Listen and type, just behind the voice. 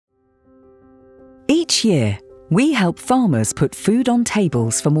Each year, we help farmers put food on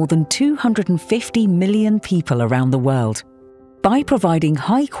tables for more than 250 million people around the world. By providing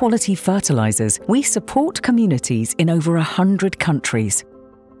high-quality fertilizers, we support communities in over 100 countries.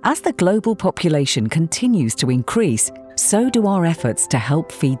 As the global population continues to increase, so do our efforts to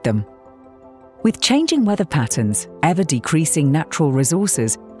help feed them. With changing weather patterns, ever-decreasing natural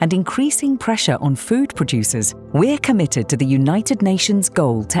resources, and increasing pressure on food producers, we're committed to the United Nations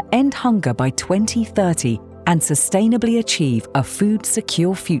goal to end hunger by 2030 and sustainably achieve a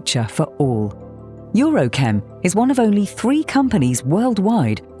food-secure future for all. EuroChem is one of only 3 companies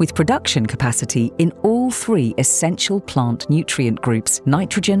worldwide with production capacity in all 3 essential plant nutrient groups: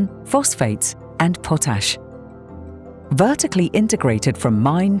 nitrogen, phosphates, and potash. Vertically integrated from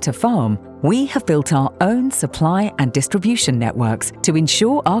mine to farm, we have built our own supply and distribution networks to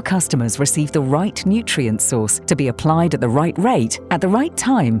ensure our customers receive the right nutrient source to be applied at the right rate, at the right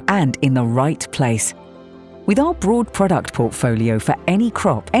time, and in the right place. With our broad product portfolio for any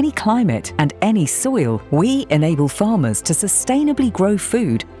crop, any climate, and any soil, we enable farmers to sustainably grow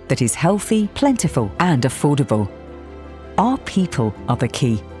food that is healthy, plentiful, and affordable. Our people are the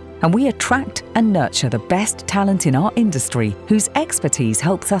key, and we attract and nurture the best talent in our industry whose expertise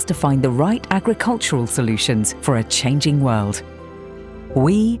helps us to find the right agricultural solutions for a changing world.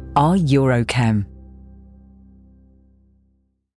 We are EuroChem.